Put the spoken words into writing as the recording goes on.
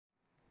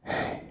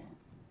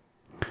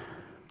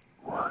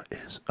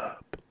is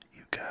up,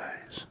 you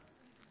guys?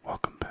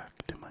 Welcome back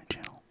to my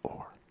channel,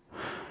 or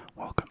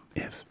welcome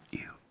if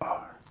you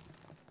are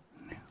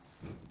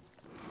new.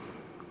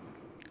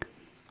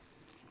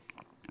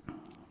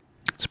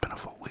 It's been a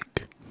full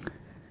week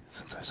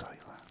since I saw you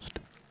last,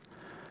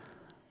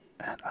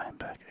 and I'm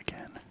back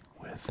again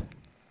with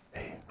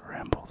a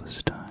ramble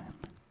this time.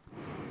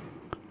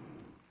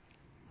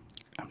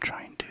 I'm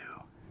trying to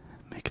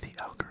make the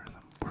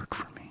algorithm work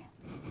for me,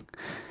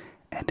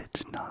 and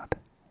it's not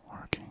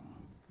working.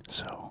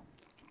 So,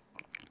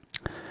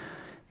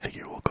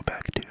 figure we'll go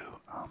back to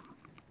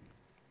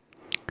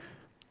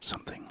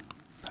something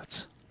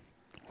that's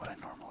what I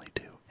normally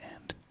do,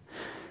 and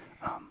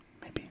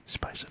maybe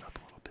spice it up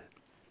a little bit.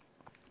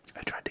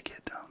 I tried to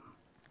get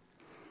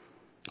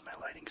my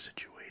lighting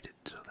situated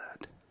so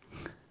that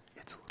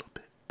it's a little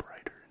bit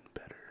brighter and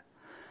better.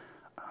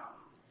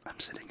 I'm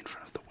sitting in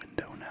front of the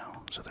window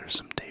now, so there's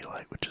some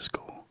daylight, which is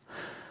cool.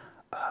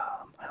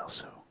 I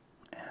also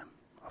am,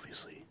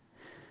 obviously,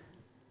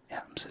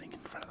 I'm sitting in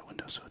front of the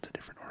window, so it's a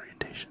different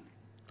orientation.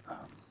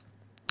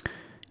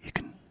 You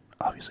can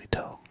obviously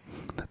tell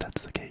that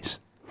that's the case,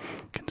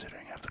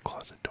 considering I have the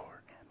closet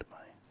door and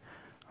my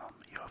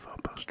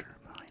UFO poster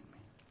behind me.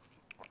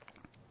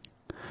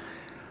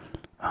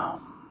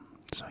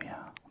 So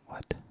yeah,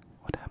 what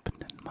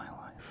happened in my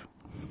life?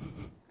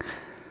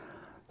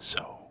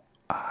 So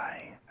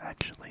I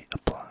actually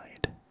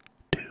applied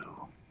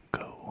to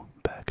go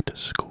back to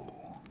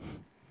school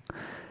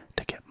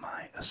to get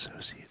my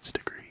associate's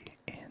degree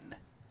in,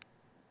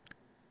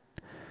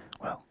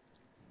 well,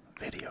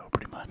 video,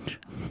 pretty much.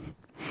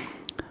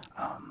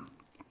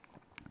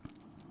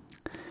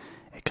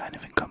 It kind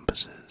of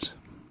encompasses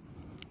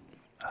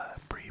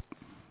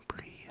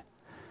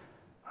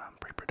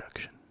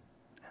pre-production,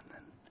 and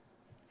then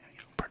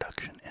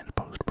production and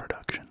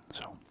post-production.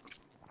 So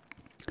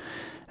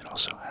it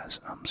also has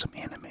some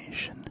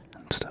animation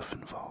and stuff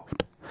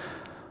involved.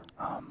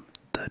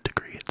 The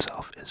degree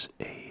itself is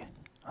a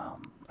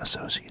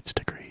associate's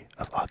degree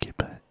of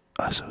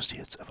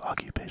Associates of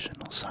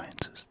Occupational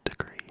Sciences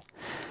degree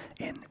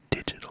in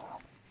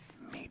digital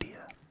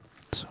media.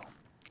 So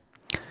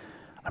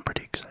I'm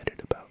pretty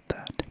excited about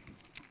that.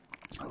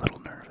 A little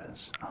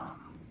nervous.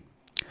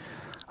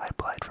 I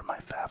applied for my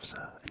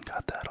FAFSA and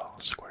got that all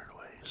squared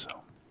away.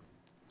 So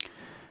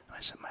when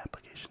I sent my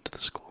application to the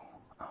school,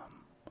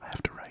 I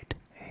have to write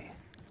a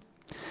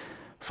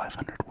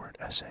 500-word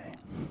essay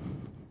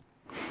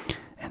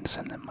and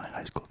send them my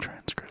high school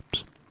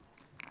transcripts.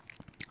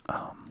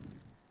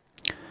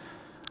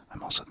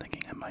 I'm also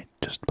thinking I might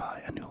just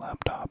buy a new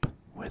laptop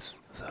with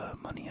the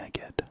money I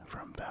get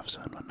from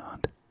FAFSA and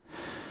whatnot.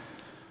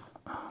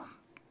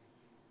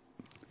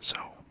 So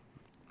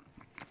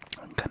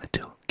I'm kind of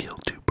kill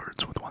two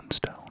birds with one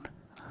stone.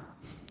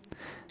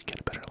 Get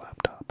a better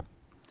laptop,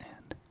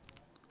 and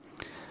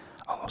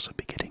I'll also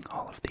be getting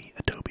all of the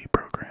Adobe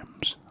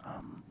programs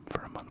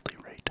for a monthly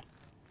rate.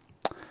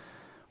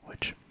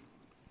 Which,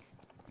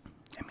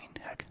 I mean,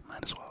 heck,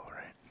 might as well,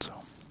 right? So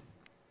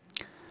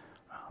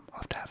I'll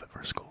have to have it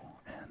for school,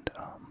 and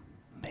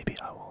maybe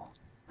I will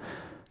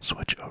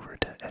switch over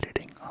to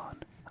editing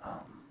on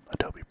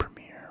Adobe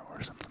Premiere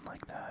or something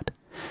like that,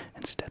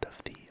 instead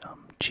of the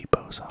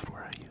cheapo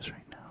software I use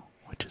right now,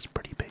 which is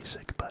pretty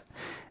basic, but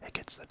it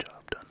gets the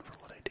job done for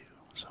what I do.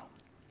 So,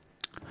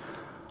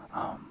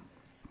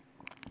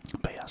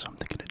 but yeah, so I'm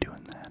thinking of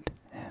doing that,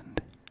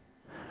 and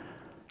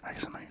I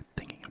guess I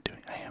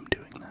am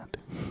doing that,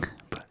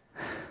 but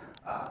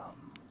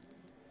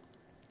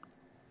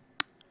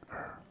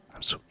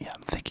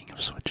I'm thinking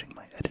of switching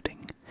my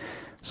editing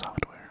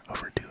software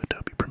over to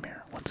Adobe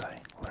Premiere once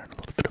I learn a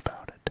little bit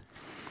about it.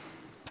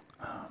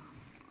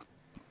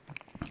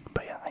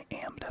 But yeah, I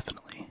am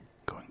definitely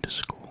going to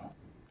school.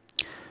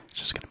 It's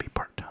just going to be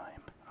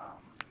part-time,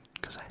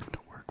 because I have to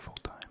work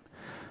full-time.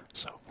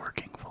 So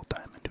working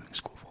full-time and doing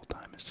school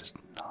full-time is just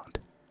not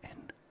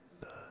in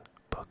the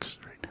books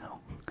right now.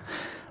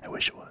 I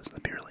wish it was.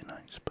 That'd be really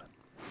nice, but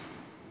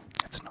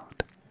it's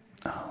not.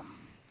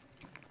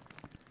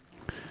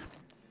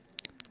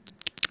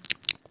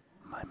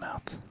 My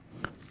mouth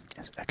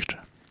is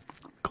extra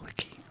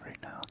clicky right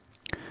now,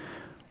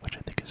 which I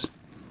think is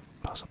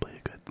possibly a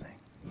good thing.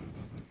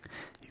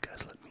 You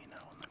guys let me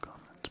know in the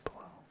comments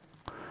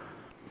below.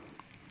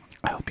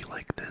 I hope you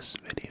like this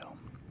video.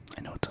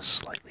 I know it's a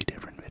slightly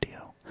different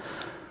video.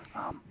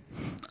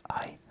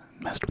 I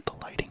messed with the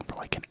lighting for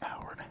like an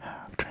hour and a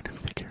half trying to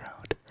figure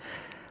out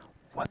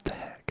what the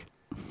heck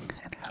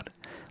and how to,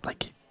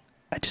 like,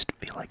 I just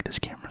feel like this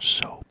camera's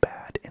so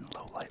bad in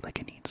low light, like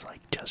it needs like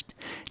just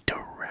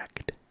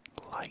direct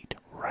light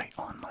right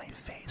on my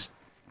face.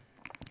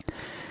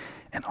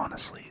 And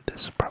honestly,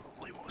 this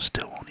probably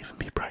still won't even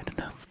be bright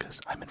enough because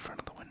I'm in front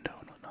of the window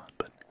and whatnot,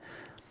 but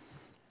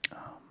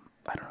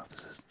I don't know if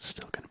this is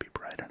still going to be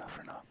bright enough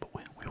or not, but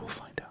we will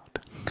find out.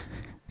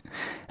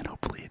 And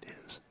hopefully it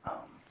is. I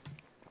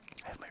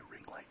have my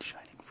ring light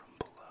shining from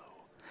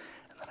below,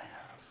 and then I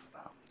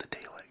have the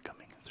daylight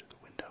coming in through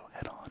the window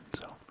head on,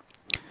 so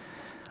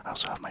I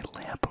also have my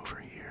lamp over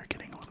here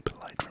getting a little bit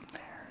of light from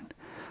there, and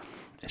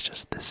it's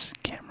just this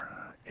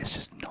camera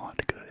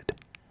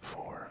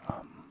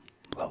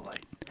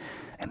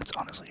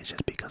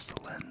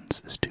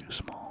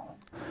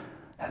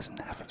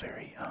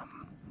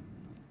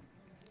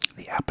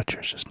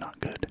picture is just not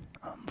good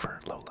for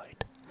low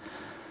light.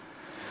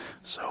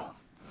 So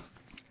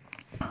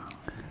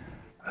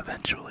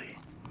eventually,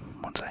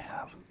 once I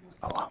have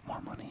a lot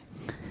more money,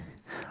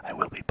 I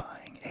will be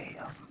buying a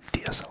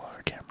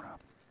DSLR camera,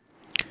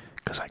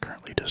 because I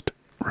currently just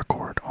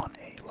record on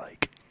a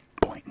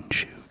point and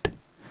shoot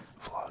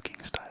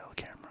vlogging style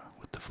camera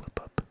with the flip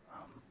up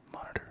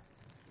monitor.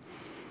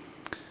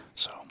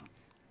 So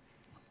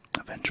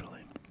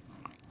eventually,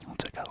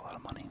 once I got a lot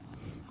of money,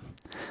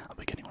 I'll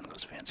be getting one of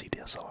those fancy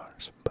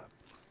DSLRs. But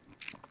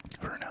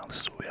for now,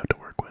 this is what we have to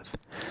work with.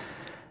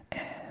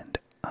 And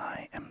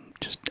I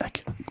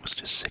was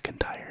just sick and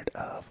tired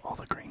of all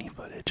the grainy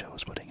footage I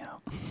was putting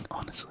out,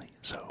 honestly.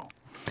 So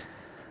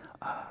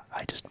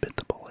I just bit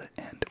the bullet,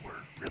 and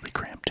we're really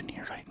cramped in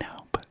here right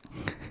now. But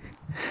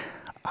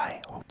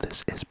I hope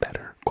this is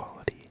better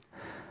quality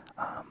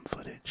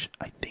footage.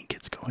 I think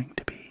it's going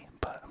to be,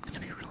 but I'm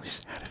gonna be really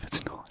sad if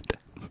it's not.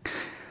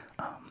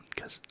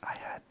 Because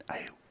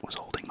I was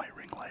holding my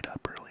ring light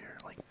up earlier,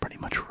 like pretty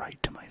much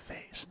right to my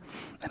face,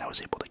 and I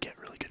was able to get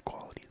really good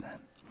quality then.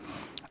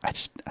 I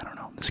don't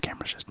know, this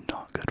camera's just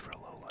not good for a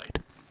low light.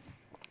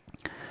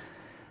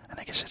 And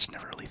I guess I just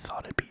never really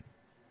thought it'd be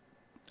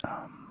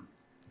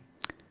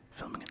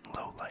filming in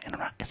low light, and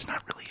it's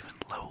not really even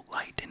low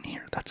light in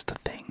here, that's the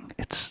thing.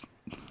 It's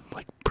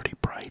like pretty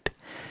bright.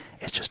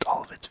 It's just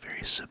all of it's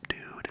very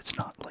subdued. It's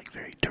not like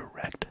very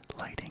direct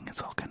lighting,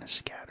 it's all kind of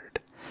scattered.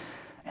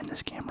 And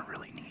this camera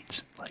really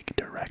needs like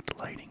direct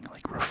lighting,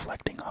 like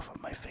reflecting off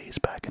of my face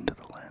back into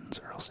the lens,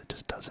 or else it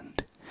just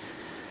doesn't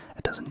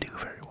do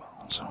very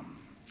well. So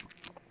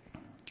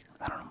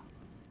I don't know.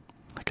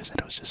 Like I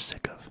said, I was just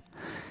sick of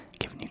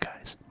giving you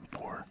guys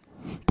poor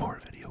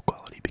video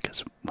quality,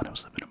 because when I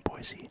was living in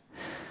Boise,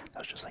 that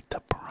was just like the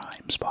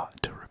prime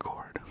spot to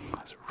record.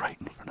 I was right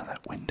in front of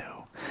that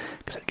window,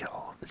 because I'd get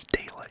all of this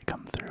daylight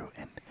come through,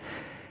 and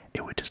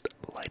it would just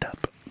light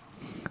up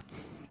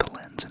the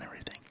lens and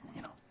everything,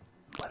 you know.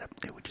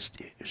 It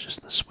was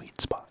just the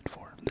sweet spot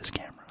for this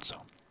camera.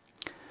 So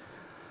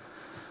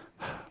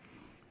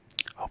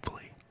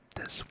hopefully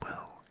this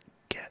will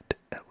get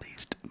at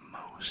least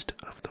most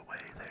of the way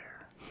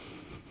there.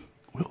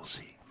 We'll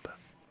see, but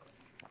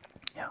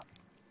yeah.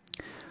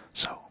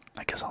 So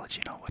I guess I'll let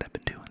you know what I've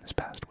been doing this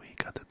past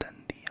week, other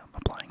than the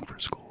applying for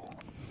school.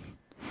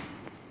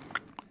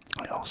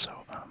 I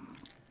also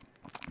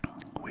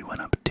we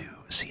went up to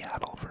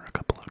Seattle for a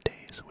couple of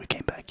days. We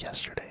came back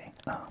yesterday.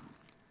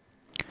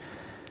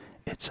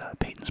 It's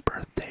Peyton's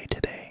birthday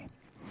today,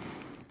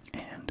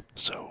 and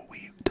so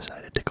we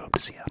decided to go up to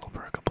Seattle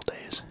for a couple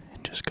days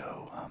and just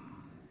go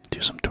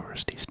do some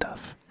touristy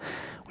stuff.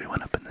 We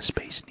went up in the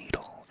Space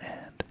Needle,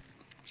 and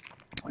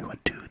we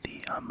went to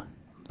the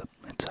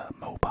it's a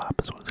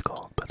MoPop is what it's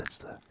called, but it's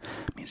the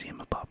Museum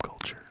of Pop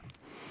Culture.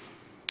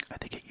 I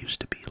think it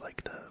used to be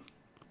like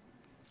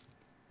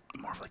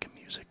more of like a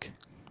music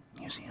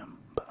museum,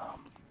 but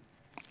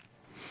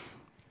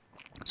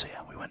so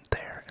yeah, we went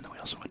there, and then we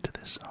also went to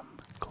this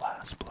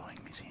glass blowing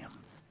museum,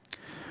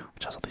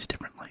 which has all these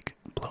different like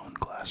blown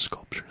glass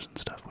sculptures and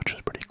stuff, which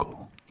was pretty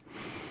cool.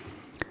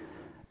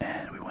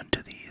 And we went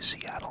to the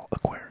Seattle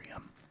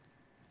Aquarium,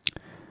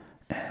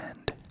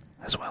 and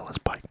as well as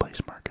Pike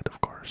Market, of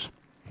course.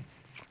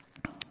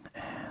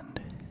 And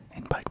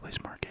in Pike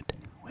Market,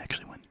 we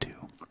actually went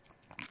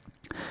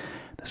to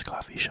this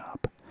coffee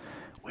shop,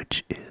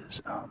 which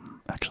is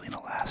actually an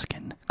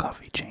Alaskan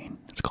coffee chain.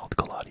 It's called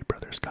Kaladi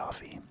Brothers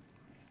Coffee.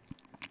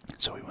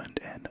 So we went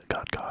and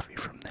got coffee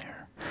from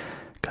there,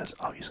 because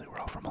obviously we're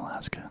all from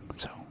Alaska,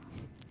 so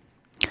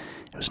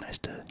it was nice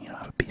to,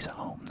 have a piece of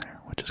home there,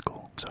 which is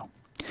cool. So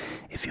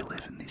if you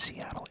live in the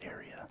Seattle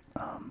area,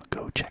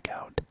 go check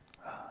out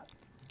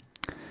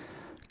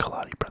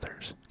Kaladi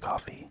Brothers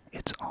Coffee.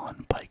 It's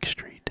on Pike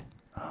Street.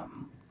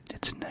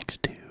 It's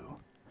next to,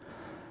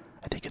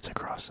 I think it's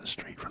across the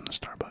street from the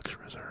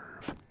Starbucks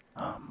Reserve,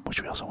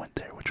 which we also went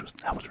there,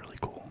 that was really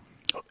cool.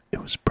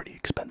 It was pretty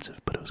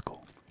expensive, but it was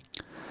cool.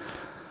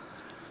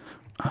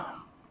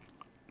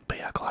 But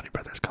yeah, Kaladi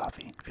Brothers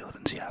Coffee. If you live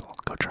in Seattle,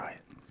 go try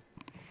it.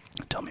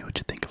 Tell me what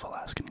you think of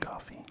Alaskan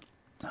coffee.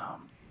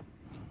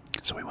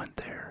 So we went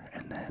there,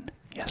 and then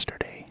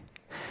yesterday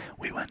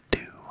we went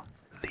to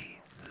the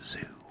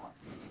zoo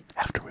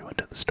after we went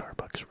to the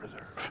Starbucks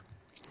Reserve.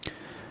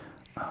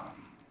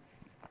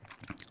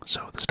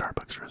 So the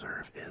Starbucks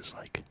Reserve is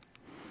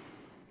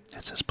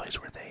it's this place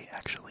where they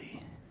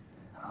actually,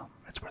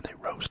 it's where they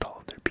roast all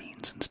of their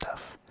beans and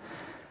stuff,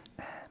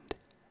 and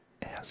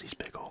it has these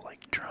big old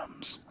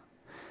drums,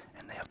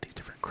 and they have these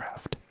different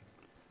craft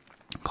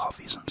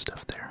coffees and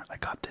stuff there. I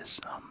got this,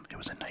 it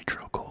was a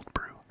nitro cold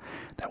brew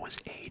that was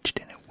aged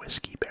in a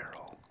whiskey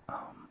barrel.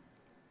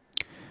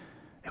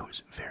 It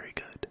was very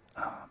good,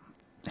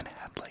 and it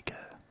had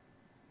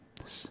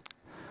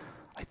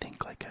I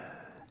think a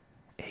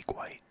egg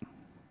white,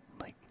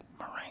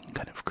 meringue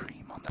kind of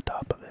cream on the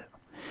top of it,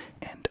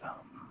 and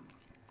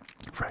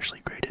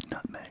freshly grated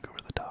nutmeg over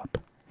the top.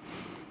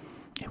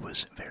 It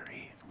was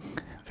very,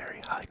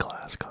 very high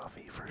class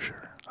coffee for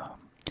sure.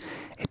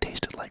 It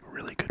tasted like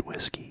really good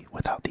whiskey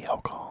without the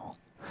alcohol.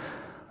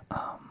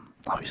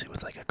 Obviously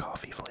with like a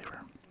coffee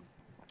flavor,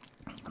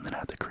 and then I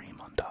had the cream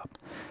on top,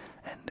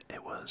 and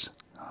it was,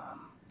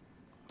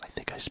 I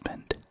think I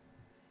spent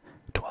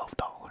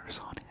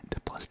 $12 on it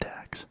plus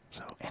tax,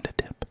 so, and a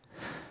tip.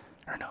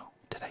 Or no,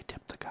 did I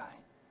tip the guy?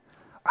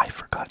 I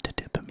forgot to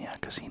tip him, yeah,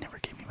 because he never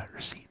gave me my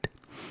receipt.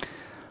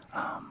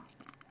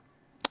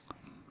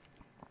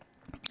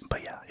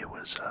 But yeah, it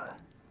was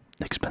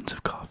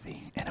expensive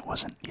coffee, and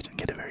you didn't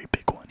get a very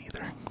big one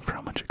either for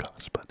how much it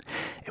cost, but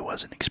it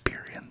was an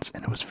experience,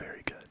 and it was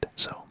very good.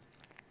 So,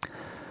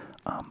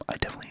 I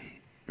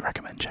definitely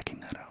recommend checking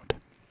that out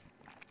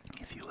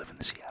if you live in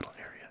the Seattle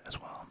area as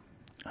well.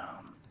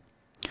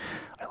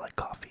 I like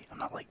coffee. I'm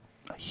not like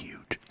a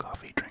huge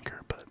coffee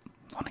drinker, but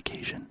on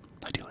occasion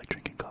I do like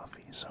drinking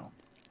coffee, so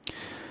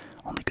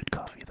only good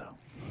coffee though.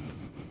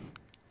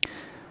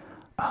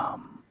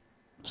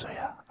 So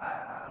yeah,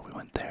 we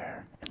went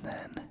there, and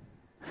then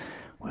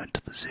we went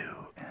to the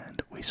zoo,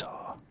 and we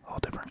saw all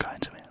different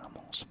kinds of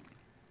animals.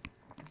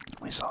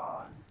 We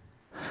saw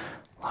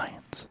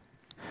lions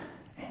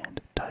and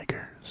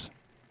tigers,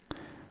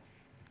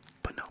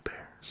 but no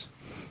bears,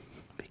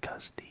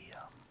 because the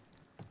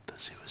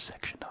zoo is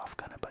sectioned off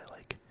kind of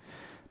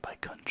by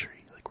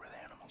country, like where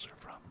the animals are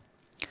from.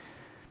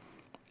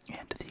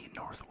 And the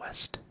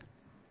northwest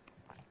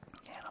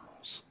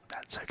animals,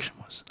 that section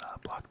was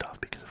blocked off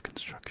because of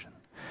construction.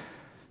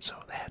 So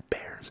they had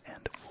bears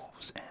and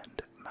wolves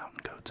and mountain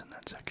goats in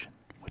that section,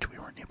 which we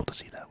weren't able to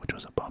see that, which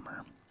was a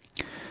bummer,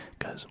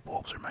 because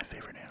wolves are my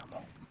favorite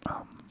animal.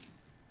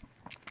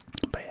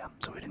 But yeah,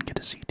 so we didn't get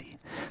to see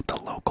the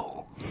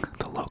local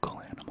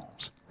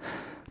animals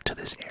to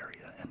this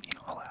area in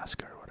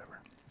Alaska or whatever.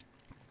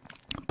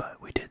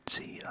 But we did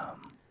see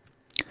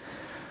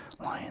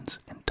lions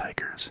and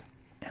tigers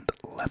and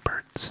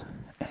leopards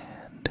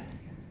and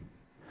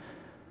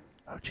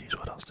oh geez,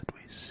 what else did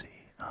we see?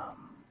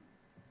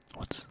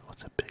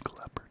 What's a big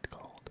leopard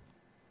called?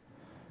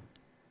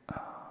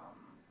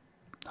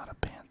 Not a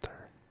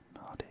panther,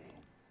 not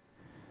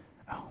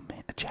a, oh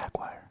man, a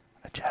jaguar.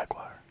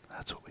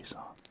 That's what we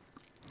saw.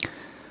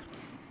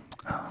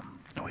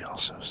 And we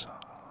also saw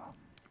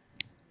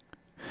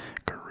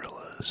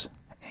gorillas,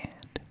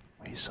 and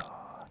we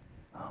saw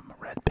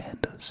red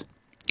pandas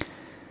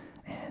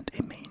and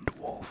a maned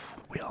wolf.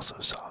 We also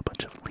saw a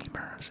bunch of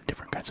lemurs and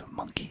different kinds of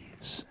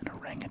monkeys and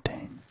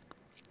orangutan.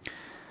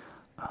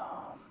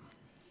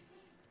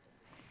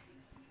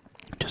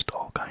 Just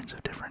all kinds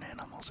of different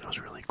animals. It was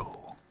really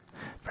cool.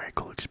 Very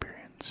cool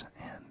experience,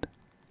 and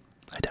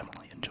I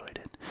definitely enjoyed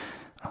it.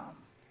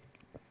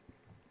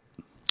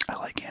 I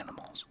like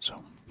animals,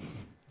 so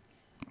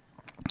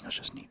it was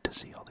just neat to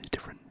see all these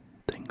different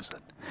things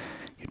that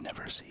you'd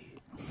never see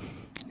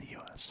in the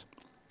US.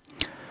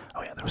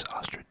 Oh yeah, there was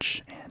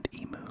ostrich and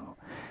emu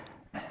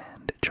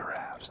and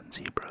giraffes and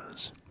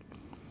zebras.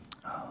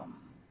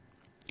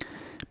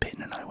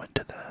 Peyton and I went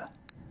to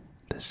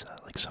this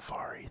like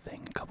safari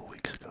thing a couple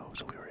weeks ago,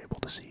 so we were able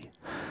to see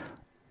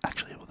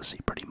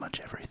pretty much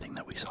everything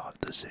that we saw at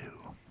the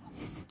zoo.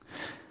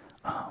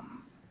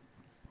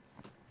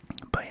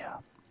 But yeah,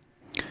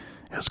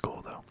 it was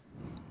cool though.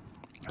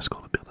 It was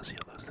cool to be able to see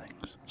all those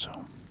things.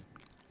 So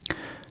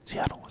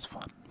Seattle was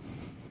fun.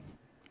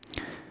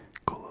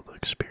 Cool little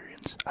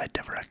experience. I'd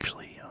never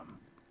actually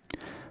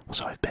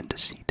so I've been to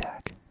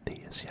SeaTac, the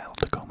Seattle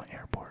Tacoma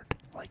Airport,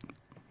 like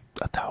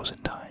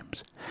 1,000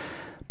 times,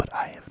 but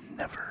I have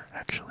never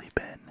actually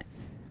been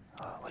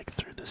like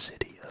through the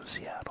city of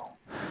Seattle.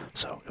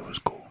 So it was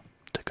cool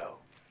to go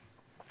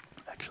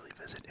actually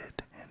visit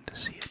it and to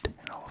see it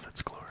in all of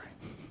its glory.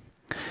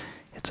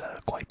 It's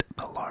quite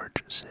a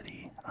large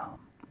city.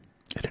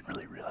 I didn't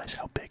really realize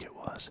how big it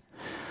was.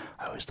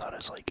 I always thought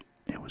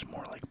it was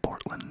more like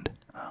Portland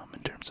in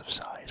terms of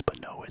size,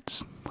 but no,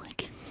 it's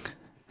like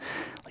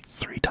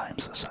 3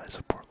 times the size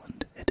of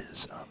Portland. It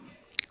is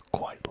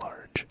quite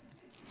large.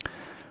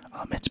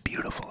 It's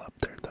beautiful up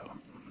there though.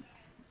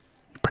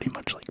 Pretty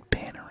much like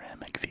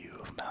panoramic view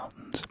of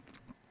mountains,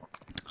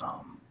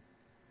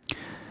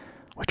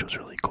 which was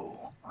really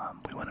cool.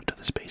 We went up to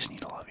the Space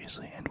Needle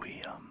obviously, and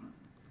we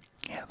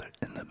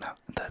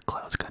the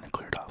clouds kind of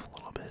cleared off a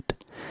little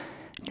bit,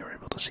 and you were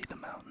able to see the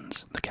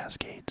mountains, the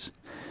Cascades.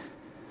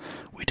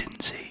 We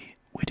didn't see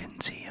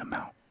a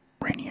Mount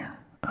Rainier,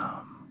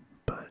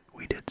 but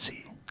we did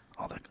see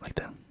all the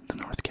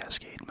North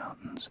Cascade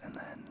Mountains, and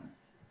then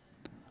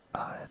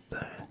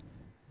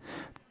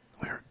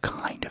we were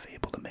kind of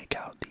able to make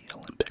out the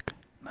Olympic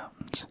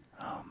Mountains.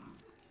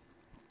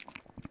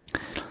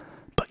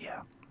 But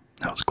yeah,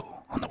 that was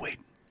cool.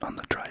 On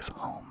the drive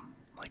home,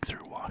 like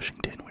through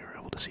Washington, we were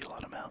able to see a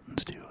lot of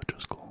mountains too, which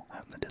was cool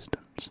out in the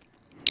distance.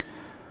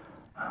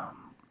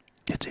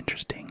 It's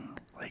interesting,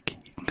 like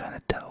you can kind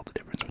of tell the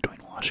difference between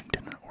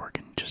Washington and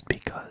Oregon just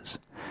because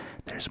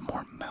there's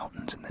more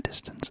mountains in the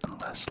distance and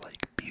less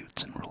like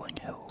buttes and rolling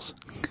hills.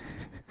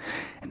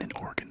 And in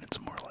Oregon it's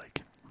more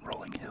like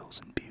rolling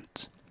hills and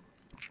buttes.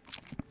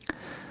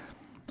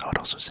 I would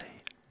also say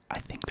I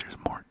think there's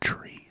more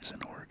trees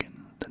in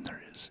Oregon than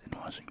there is in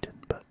Washington,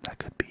 but that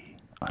could be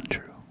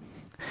untrue.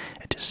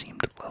 It just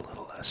seemed a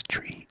little less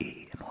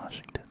tree-y in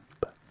Washington,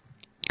 but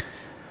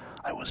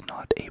I was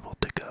not able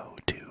to go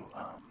to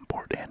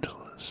Port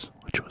Angeles,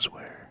 which was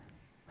where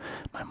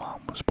my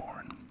mom was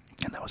born,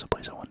 and that was a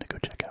place I wanted to go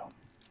check out.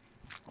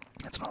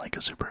 It's not like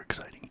a super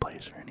exciting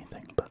place or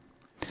anything, but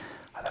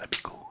I thought it'd be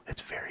cool. It's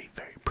very,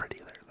 very pretty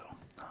there,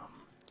 though.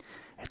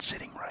 It's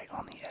sitting right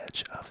on the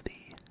edge of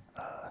the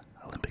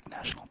Olympic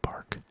National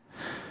Park,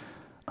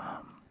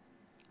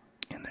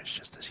 and there's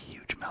just this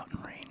huge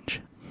mountain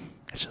range.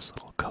 It's just a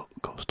little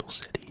coastal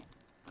city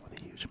with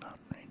a huge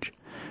mountain range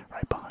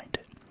right behind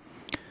it.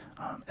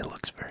 It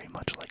looks very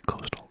much like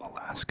coastal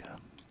Alaska,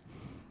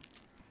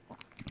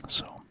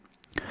 so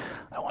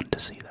I wanted to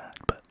see that,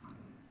 but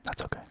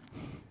that's okay.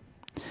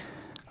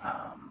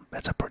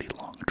 That's a pretty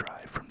long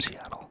drive from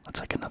Seattle. That's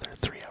like another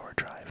 3-hour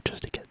drive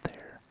just to get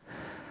there.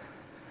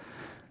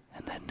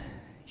 And then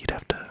you'd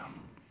have to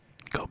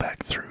go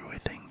back through, I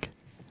think.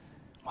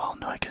 Well,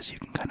 no, I guess you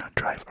can kind of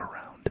drive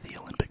around the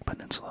Olympic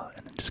Peninsula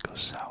and then just go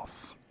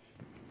south.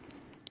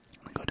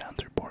 And then go down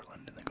through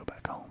Portland and then go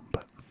back home.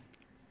 But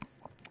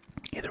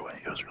either way,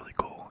 it was really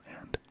cool,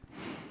 and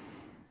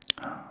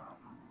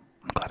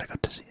I'm glad I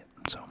got to see it.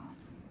 So,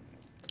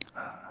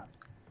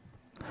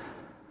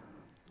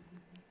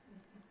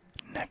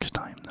 next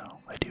time, though,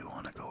 I do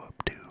want to go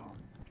up to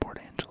Port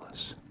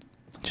Angeles.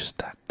 Just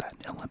that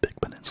Olympic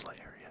Peninsula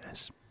area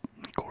is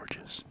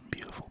gorgeous,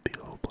 beautiful,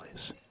 beautiful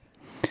place.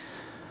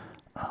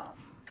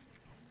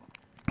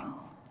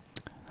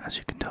 As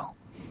you can tell,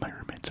 my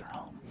roommates are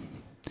home,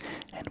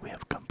 and we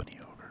have company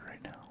over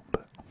right now,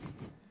 but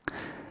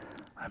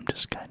I'm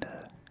just kind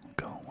of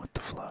going with the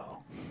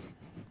flow,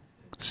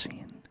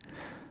 seeing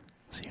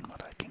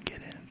what I can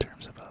get in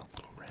terms of a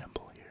little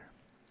ramble here.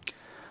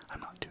 I'm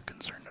not too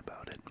concerned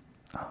about it.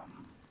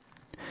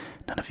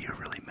 None of you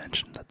really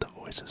mentioned that the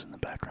voices in the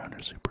background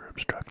are super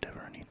obstructive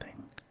or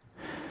anything.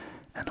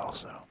 And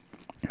also,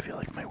 I feel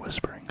like my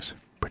whispering's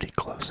pretty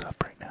close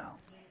up right now.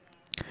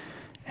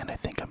 And I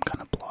think I'm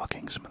kind of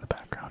blocking some of the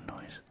background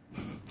noise,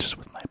 just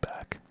with my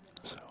back.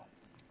 So,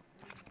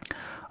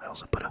 I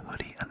also put a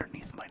hoodie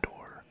underneath my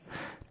door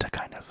to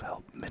kind of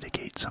help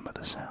mitigate some of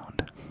the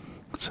sound.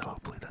 So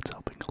hopefully that's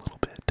helping a little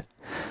bit.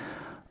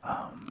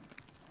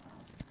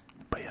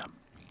 But yeah.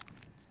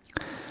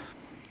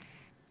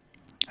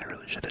 I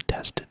really should have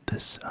tested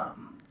this,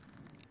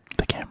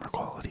 the camera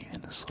quality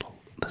in this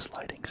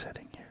lighting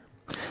setting here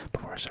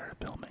before I started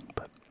filming,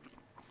 but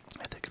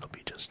I think it'll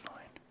be just fine.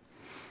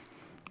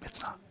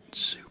 It's not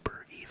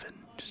super even,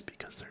 just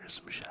because there is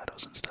some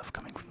shadows and stuff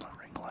coming from the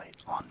ring light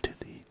onto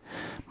the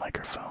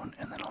microphone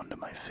and then onto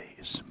my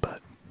face,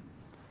 but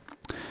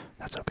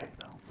that's okay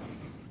though.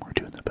 We're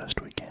doing the best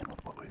we can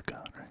with what we've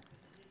got, right?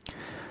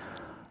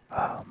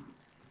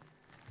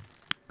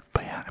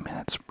 But yeah, I mean,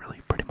 that's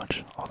really pretty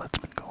much all that's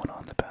been going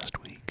on the past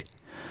week.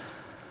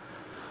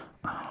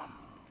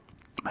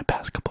 My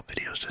past couple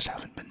videos just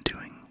haven't been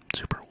doing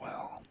super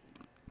well.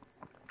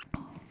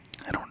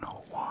 I don't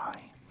know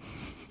why.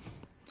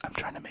 I'm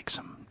trying to make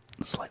some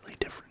slightly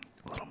different,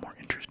 a little more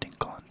interesting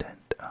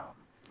content,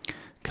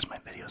 because my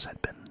videos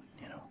had been,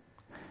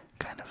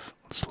 kind of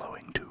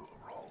slowing to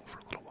a roll for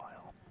a little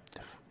while,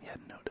 if you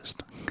hadn't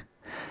noticed.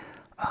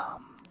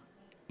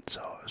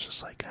 So I was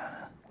just like,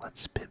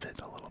 let's pivot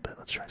a little bit,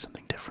 let's try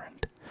something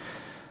different.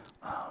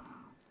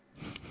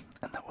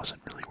 And that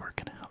wasn't really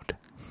working out.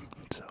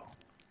 So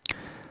I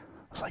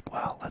was like,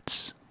 well,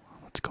 let's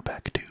go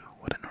back to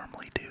what I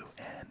normally do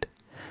and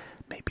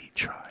maybe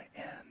try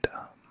and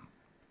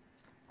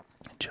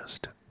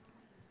just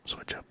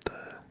switch up the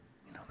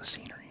the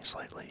scenery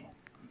slightly,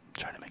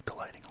 try to make the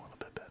lighting a little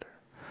bit better.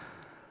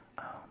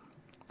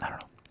 I don't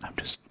know. I'm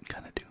just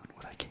kind of doing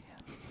what I can.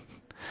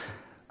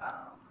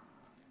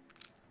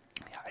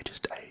 Yeah, I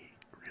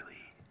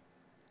really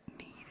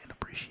need and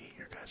appreciate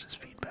your guys'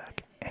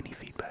 feedback. Any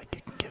feedback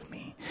you can give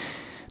me,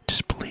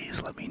 just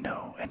please let me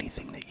know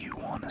anything that you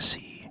want to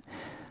see,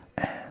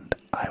 and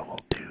I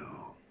will do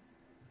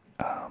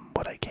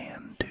what I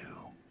can to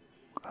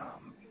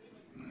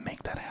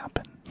make that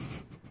happen.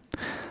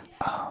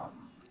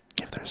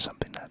 If there's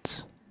something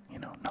that's,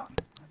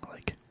 not,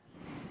 like,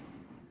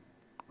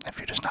 if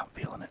you're just not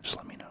feeling it, just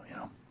let me know,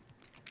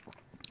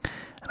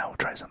 and I will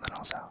try something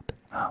else out.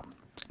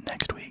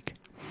 Next week,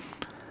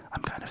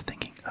 I'm kind of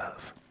thinking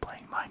of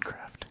playing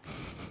Minecraft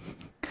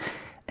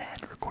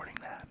and recording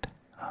that,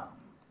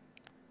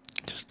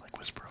 just like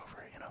whisper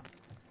over it,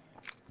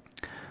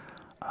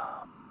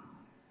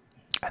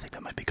 I think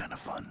that might be kind of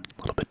fun,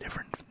 a little bit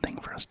different thing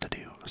for us to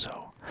do,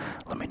 so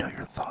let me know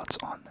your thoughts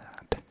on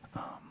that.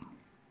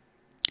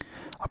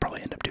 I'll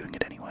probably end up doing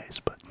it anyways,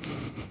 but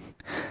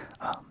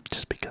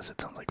just because it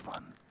sounds like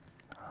fun.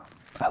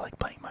 I like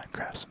playing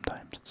Minecraft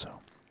sometimes, so,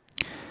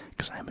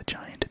 because I am a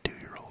giant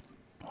 2-year-old,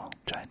 well,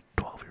 giant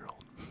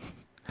 12-year-old.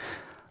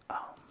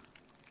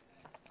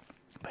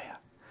 But yeah,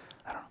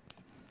 I don't know,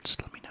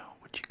 just let me know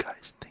what you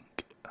guys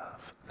think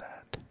of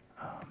that.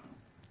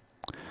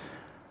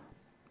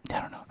 I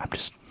don't know, I'm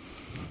just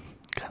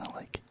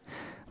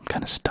I'm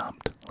kind of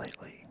stumped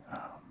lately,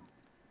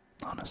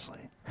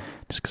 honestly,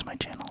 just because my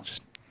channel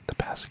just, the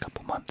past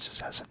couple months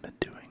just hasn't been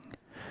doing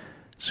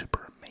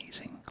super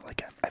amazing.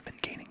 Like, I've been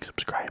gaining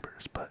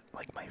subscribers, but,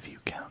 like,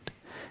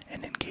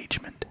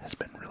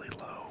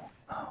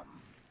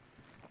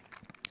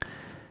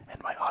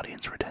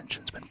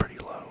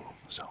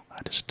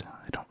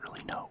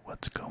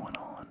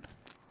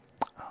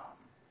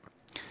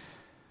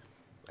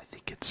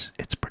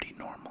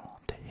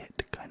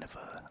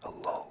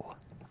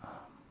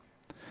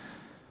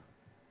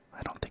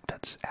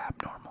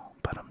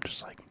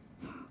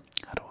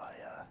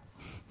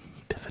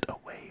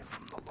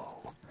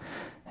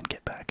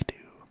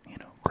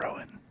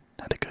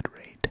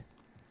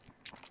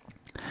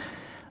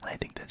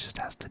 just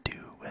has to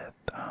do with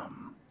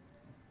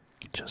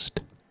just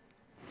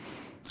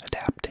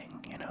adapting,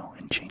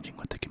 and changing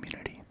with the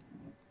community.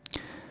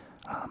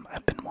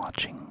 I've been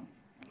watching,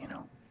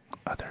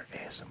 other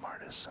ASM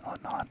artists and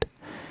whatnot,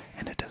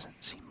 and it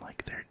doesn't seem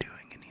like they're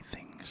doing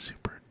anything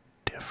super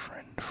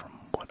different from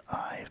what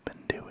I've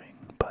been doing,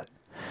 but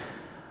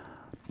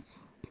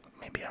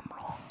maybe I'm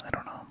wrong. I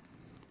don't know.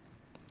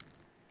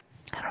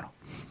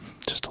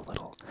 Just a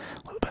little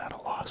bit at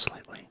a loss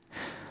lately.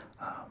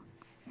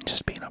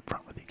 Just being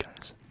upfront with you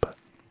guys, but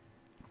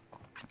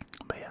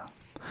yeah,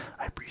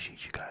 I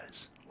appreciate you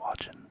guys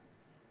watching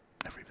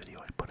every video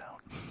I put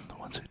out, the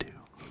ones who do.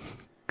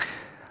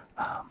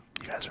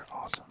 You guys are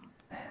awesome,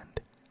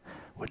 and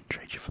wouldn't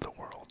trade you for the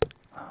world.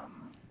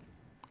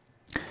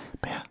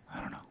 But yeah, I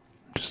don't know.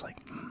 I'm just like,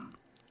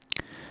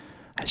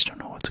 I just don't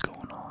know what's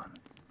going on.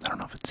 I don't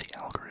know if it's the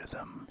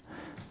algorithm.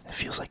 It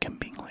feels like I'm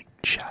being like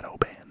shadow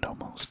banned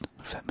almost,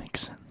 if that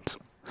makes sense.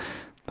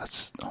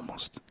 That's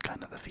almost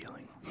kind of the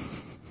feeling.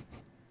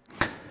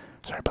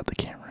 Sorry about the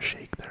camera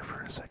shake there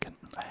for a second.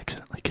 I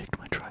accidentally kicked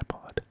my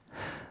tripod.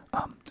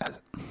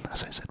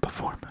 As I said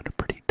before, I'm in a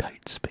pretty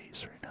tight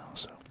space right now,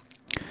 so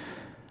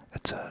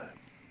it's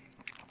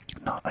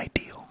not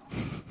ideal,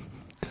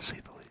 to say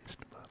the least.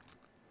 But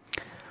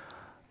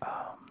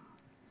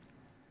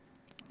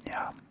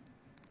yeah,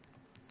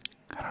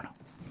 I don't know.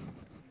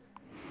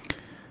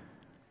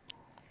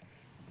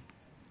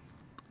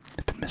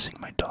 I've been missing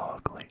my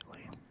dog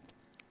lately.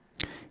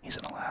 He's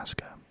in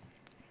Alaska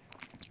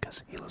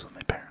because he lives with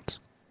my parents,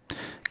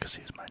 because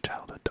he was my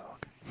childhood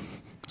dog.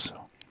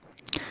 So,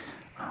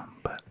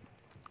 but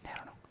I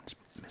don't know. I just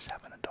miss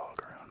having a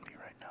dog around me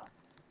right now.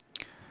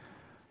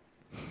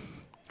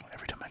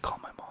 Every time I call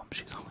my mom,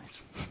 she's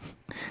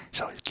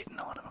always getting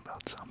on him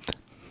about something.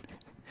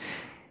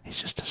 He's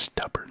just a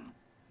stubborn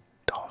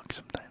dog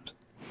sometimes.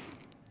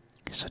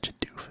 He's such a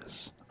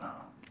doofus.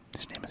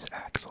 His name is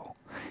Axel.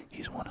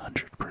 He's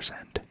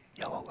 100%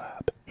 yellow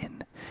lab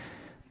in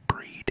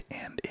breed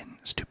and in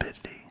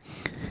stupidity.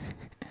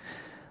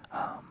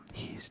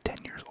 He's 10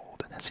 years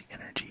old and has the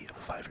energy of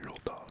a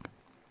 5-year-old dog.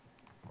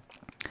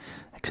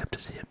 Except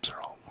his hips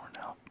are all worn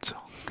out, so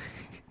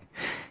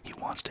he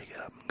wants to get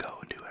up and go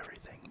and do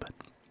everything, but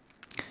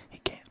he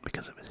can't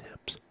because of his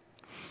hips.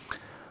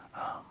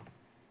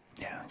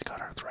 Yeah, he's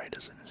got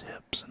arthritis in his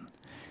hips, and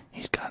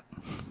he's got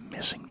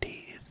missing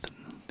teeth,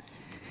 and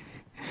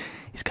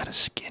he's got a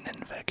skin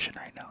infection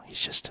right now. He's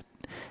just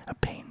a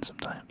pain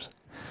sometimes,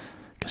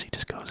 because he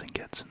just goes and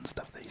gets in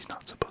stuff that he's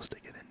not supposed to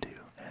get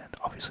into, and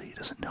obviously he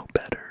doesn't know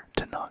better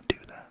to not do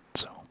that,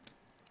 so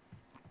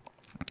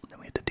then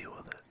we had to deal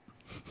with it.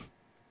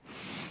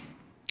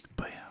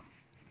 But yeah,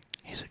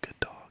 he's a good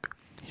dog.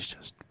 He's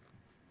just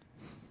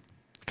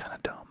kind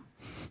of dumb.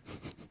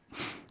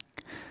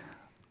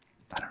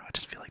 I don't know, I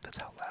just feel like that's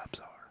how labs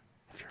are.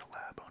 If you're a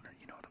lab owner,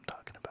 you know what I'm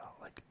talking about.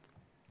 Like,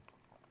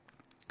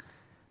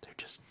 they're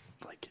just,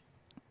 like,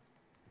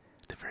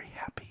 they're very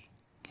happy,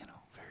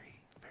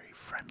 very, very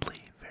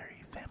friendly,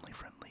 very family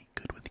friendly,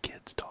 good with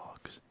kids,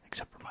 dogs,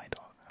 except for my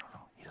dog. I don't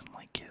know, he doesn't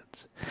like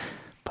kids.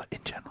 But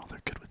in general,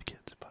 they're good with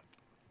kids, but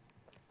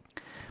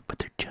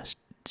they're just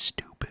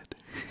stupid.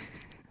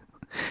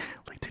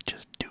 Like, they're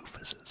just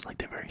doofuses. Like,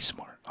 they're very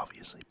smart,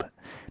 obviously, but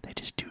they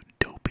just do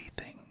dopey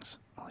things.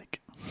 Like,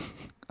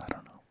 I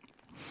don't know.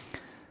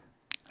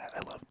 I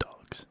love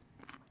dogs.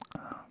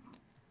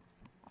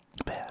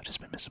 But yeah, I've just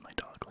been missing my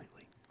dog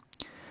lately.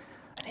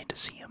 I need to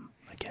see him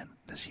again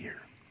this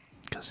year,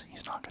 because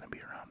he's not going to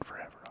be around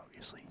forever,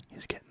 obviously.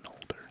 He's getting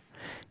older.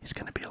 He's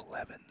going to be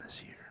 11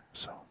 this year,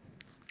 so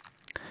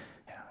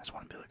yeah, I just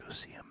want to be able to go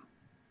see him.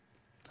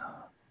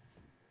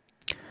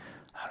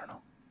 I don't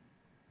know.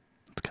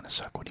 It's going to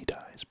suck when he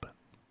dies, but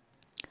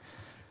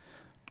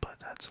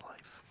that's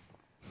life.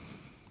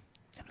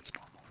 And it's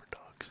normal for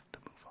dogs to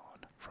move on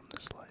from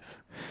this life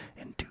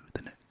into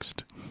the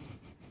next.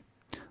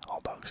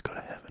 All dogs go to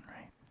heaven,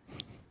 right?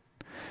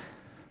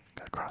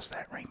 Gotta cross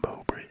that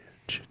rainbow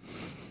bridge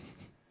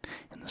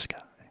in the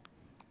sky.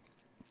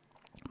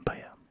 But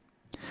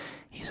yeah,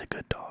 he's a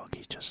good dog.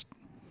 He just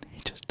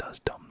does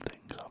dumb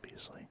things,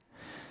 obviously.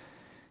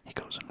 He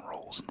goes and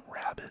rolls in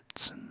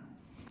rabbits, and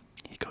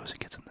he goes and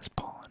gets in this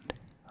pond.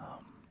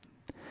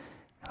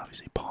 And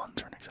obviously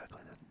ponds aren't exactly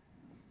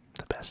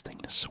the best thing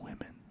to swim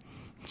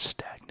in.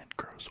 Stagnant,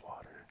 gross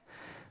water.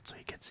 So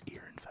he gets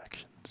ear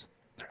infections.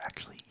 They're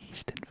actually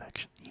yeast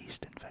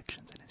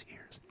infections in his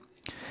ears.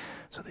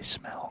 So they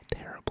smell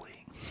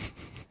terribly.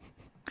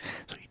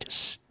 So he just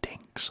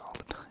stinks all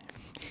the time.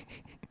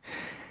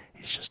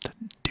 He's just a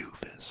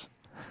doofus.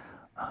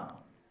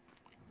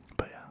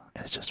 But yeah,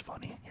 and it's just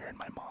funny hearing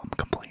my mom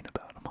complain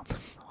about him on the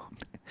phone.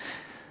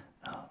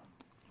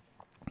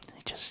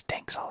 He just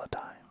stinks all the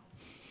time.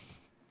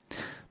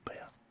 But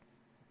yeah,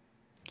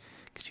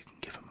 because you can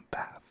give him a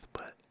bath,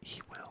 but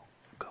he will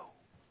go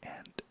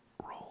and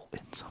roll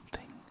in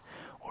something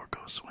or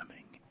go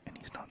swimming, and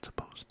he's not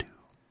supposed to.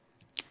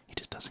 He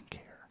just doesn't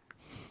care.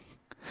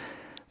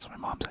 So my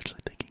mom's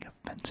actually thinking of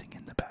fencing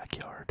in the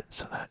backyard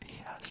so that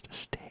he has to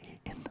stay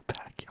in the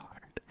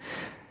backyard,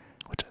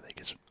 which I think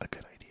is a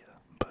good idea.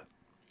 But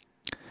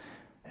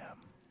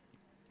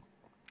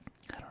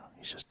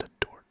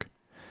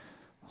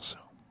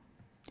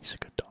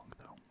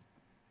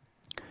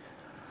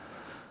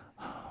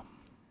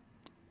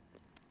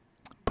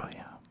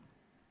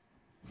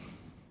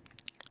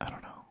I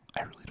don't know.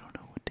 I really don't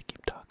know what to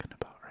keep talking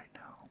about right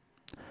now.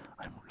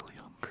 I'm really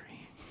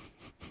hungry.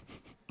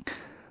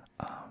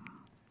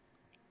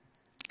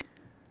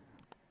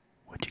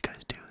 What'd you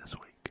guys do this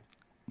week?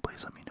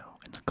 Please let me know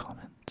in the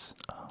comments.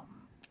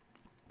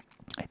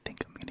 I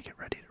think I'm gonna get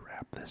ready to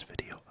wrap this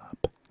video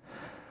up.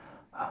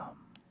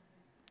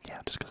 Yeah,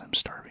 just because I'm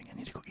starving, I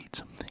need to go eat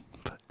something.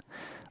 But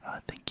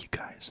thank you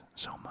guys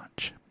so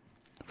much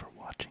for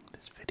watching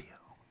this video.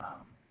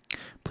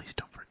 Please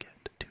don't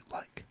forget to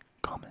like,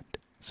 comment,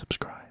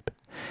 subscribe,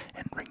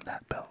 and ring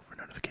that bell for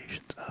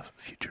notifications of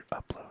future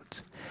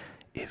uploads.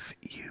 If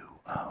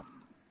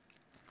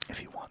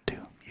you want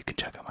to, you can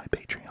check out my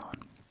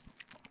Patreon.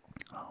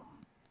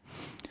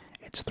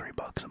 It's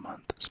 $3 a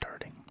month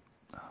starting.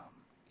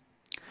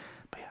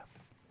 But yeah,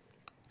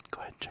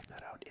 go ahead and check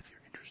that out if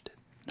you're interested.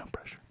 No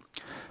pressure.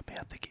 But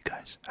yeah, thank you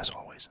guys, as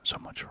always, so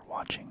much for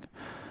watching.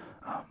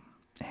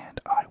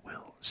 And I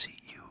will see